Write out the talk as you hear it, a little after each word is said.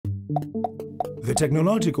The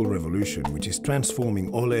technological revolution, which is transforming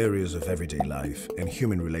all areas of everyday life and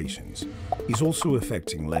human relations, is also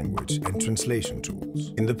affecting language and translation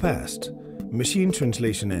tools. In the past, machine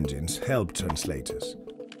translation engines helped translators,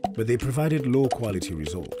 but they provided low-quality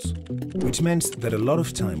results, which meant that a lot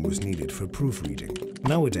of time was needed for proofreading.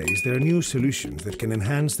 Nowadays, there are new solutions that can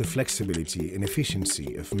enhance the flexibility and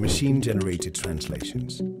efficiency of machine-generated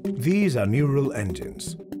translations. These are neural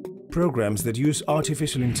engines, programs that use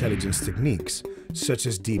artificial intelligence techniques such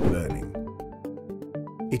as deep learning.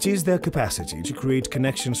 It is their capacity to create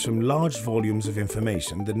connections from large volumes of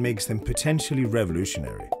information that makes them potentially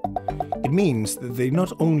revolutionary. It means that they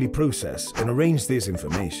not only process and arrange this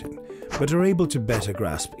information, but are able to better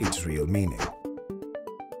grasp its real meaning.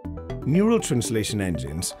 Neural translation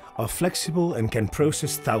engines are flexible and can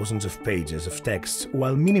process thousands of pages of text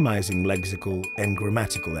while minimizing lexical and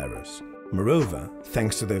grammatical errors. Moreover,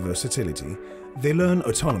 thanks to their versatility, they learn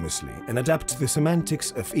autonomously and adapt to the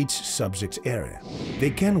semantics of each subject area.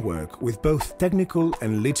 They can work with both technical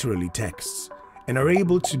and literary texts and are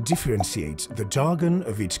able to differentiate the jargon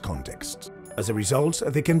of each context. As a result,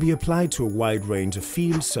 they can be applied to a wide range of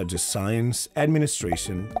fields such as science,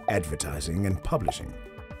 administration, advertising, and publishing.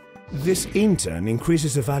 This in turn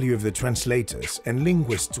increases the value of the translators' and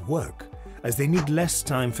linguists' work, as they need less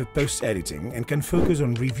time for post-editing and can focus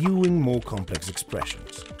on reviewing more complex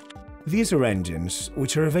expressions. These are engines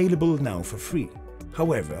which are available now for free.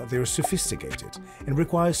 However, they are sophisticated and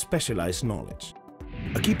require specialized knowledge.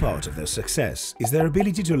 A key part of their success is their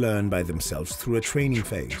ability to learn by themselves through a training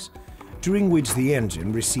phase, during which the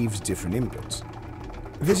engine receives different inputs.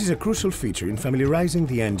 This is a crucial feature in familiarizing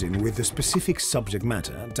the engine with the specific subject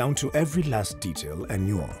matter down to every last detail and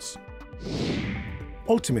nuance.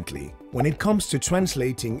 Ultimately, when it comes to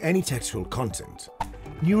translating any textual content,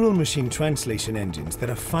 neural machine translation engines that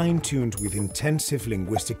are fine-tuned with intensive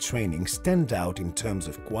linguistic training stand out in terms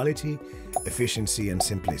of quality, efficiency, and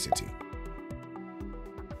simplicity.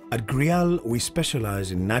 At GRIAL, we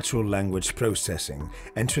specialize in natural language processing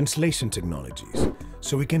and translation technologies,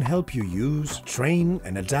 so we can help you use, train,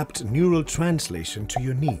 and adapt neural translation to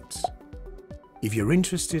your needs. If you're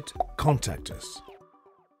interested, contact us.